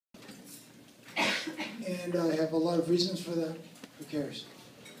and I have a lot of reasons for that. Who cares?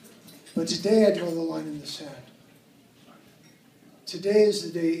 But today I draw the line in the sand. Today is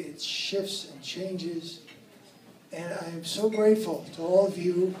the day it shifts and changes, and I am so grateful to all of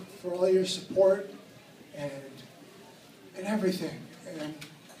you for all your support and everything. And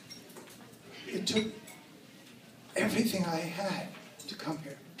it took everything I had to come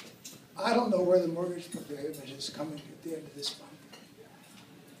here. I don't know where the mortgage payment is coming at the end of this month.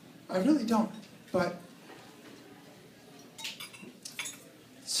 I really don't, but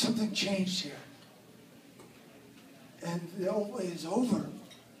something changed here. And the old way is over.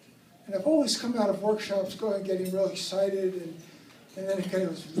 And I've always come out of workshops getting real excited, and then it kind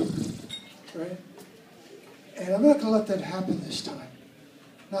of goes, right? And I'm not going to let that happen this time.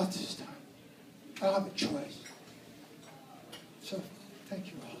 Not this time. I don't have a choice. So, thank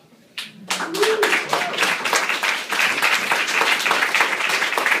you all.